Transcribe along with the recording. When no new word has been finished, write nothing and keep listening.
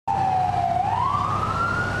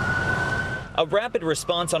A rapid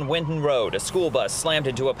response on Winton Road. A school bus slammed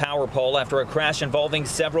into a power pole after a crash involving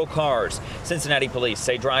several cars. Cincinnati police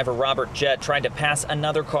say driver Robert Jett tried to pass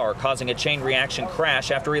another car, causing a chain reaction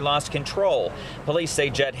crash after he lost control. Police say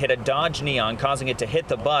Jett hit a Dodge Neon, causing it to hit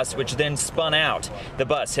the bus, which then spun out. The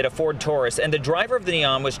bus hit a Ford Taurus, and the driver of the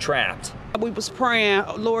Neon was trapped. We was praying,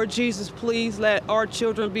 Lord Jesus, please let our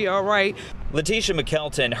children be all right. Letitia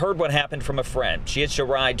McKelton heard what happened from a friend. She hitched a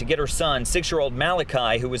ride to get her son, 6-year-old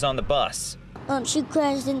Malachi, who was on the bus. She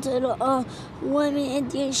crashed into the woman, and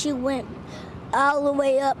then she went all the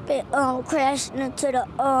way up and crashed into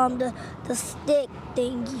the stick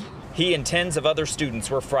thingy. He and tens of other students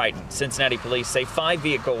were frightened. Cincinnati police say 5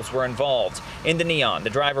 vehicles were involved. In the Neon, the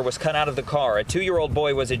driver was cut out of the car. A 2-year-old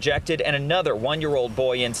boy was ejected, and another 1-year-old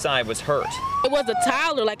boy inside was hurt. It was a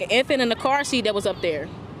toddler, like an infant in the car seat that was up there.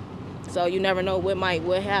 So you never know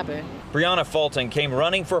what happen. Brianna Fulton came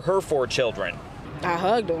running for her 4 children. I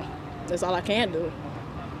hugged them. That's all I can do.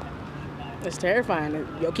 It's terrifying.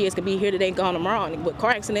 Your kids could be here today and gone tomorrow. And with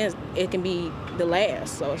car accidents, it can be the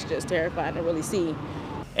last. So it's just terrifying to really see.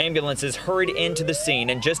 Ambulances hurried into the scene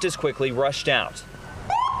and just as quickly rushed out.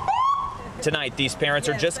 Tonight, these parents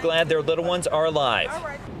are just glad their little ones are alive.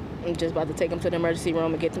 I'm just about to take them to the emergency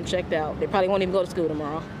room and get them checked out. They probably won't even go to school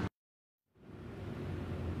tomorrow.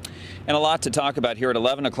 And a lot to talk about here at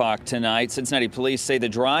 11 o'clock tonight. Cincinnati police say the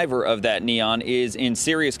driver of that Neon is in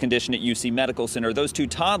serious condition at UC Medical Center. Those 2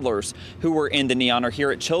 toddlers who were in the Neon are here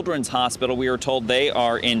at Children's Hospital. We are told they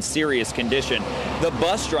are in serious condition. The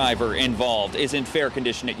bus driver involved is in fair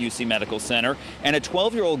condition at UC Medical Center. And a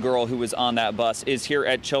 12-year-old girl who was on that bus is here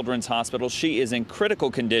at Children's Hospital. She is in critical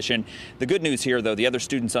condition. The good news here, though, the other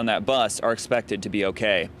students on that bus are expected to be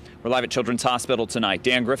okay. We're live at Children's Hospital tonight.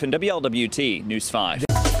 Dan Griffin, WLWT News 5.